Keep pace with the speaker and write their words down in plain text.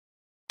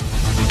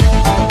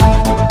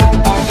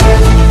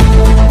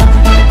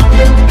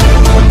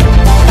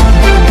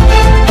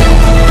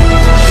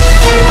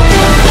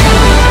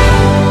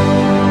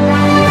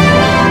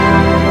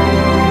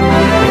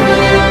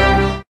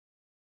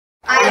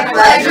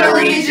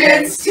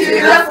allegiance to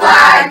the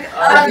flag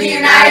of the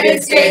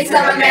United States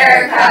of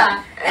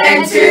America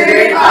and to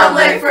the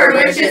republic for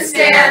which it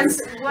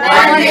stands,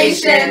 one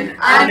nation,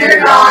 under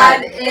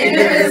God,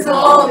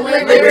 indivisible,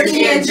 with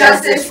liberty and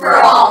justice for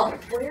all.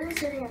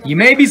 You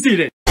may be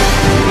seated.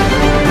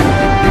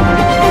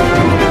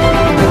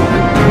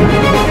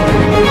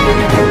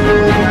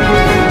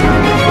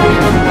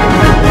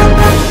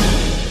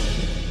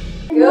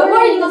 Good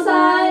morning,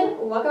 Ingleside!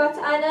 Welcome back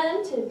to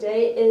INN.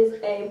 Today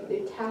is a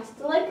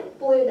blue-tastic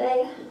blue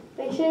day.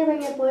 Make sure to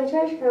bring your blue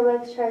charge,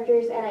 Chromebooks,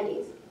 chargers, and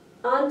IDs.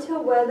 On to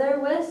weather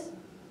with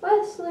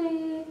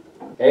Wesley.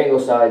 Hey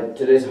Ingleside,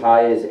 today's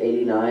high is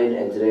 89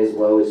 and today's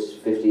low is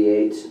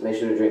 58. Make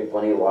sure to drink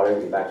plenty of water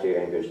and get back to your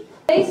anchors.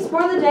 Today's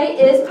sport of the day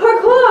is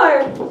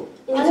parkour!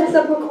 What is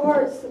the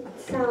parkour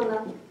sound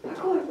though?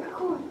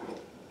 Parkour.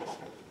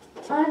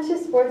 Aren't you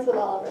sports with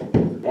Oliver?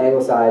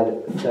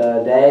 Ingleside,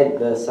 today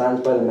the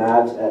Suns play the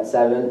Mavs at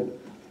 7,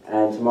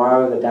 and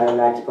tomorrow the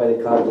Diamondbacks play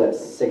the Cubs at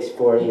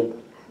 6:40.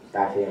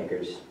 Back to the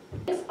anchors.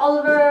 Thanks,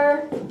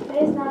 Oliver.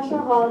 Today's national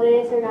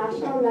holidays are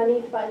National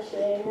Nutty Fudge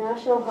Day,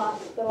 National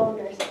Hospital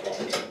Nurse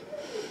Day.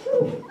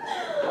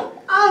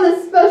 On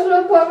a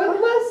special report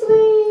with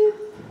Wesley.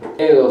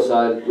 Hey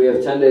Ingleside, we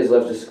have 10 days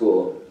left of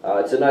school.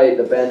 Tonight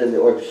the band and the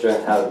orchestra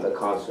have a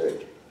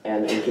concert,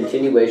 and in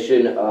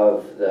continuation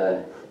of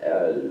the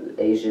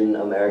Asian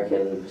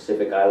American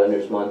Pacific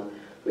Islanders Month,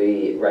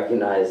 we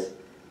recognize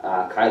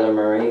Kyler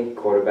Murray,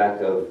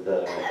 quarterback of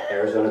the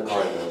Arizona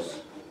Cardinals.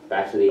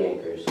 Back to the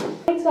anchors.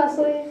 Thanks,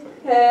 Wesley.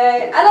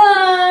 Hey,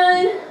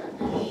 Adeline!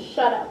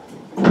 Shut up.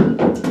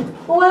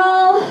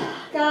 Well,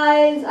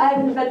 guys, I've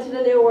invented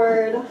a new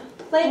word.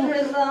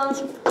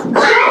 Plagiarism.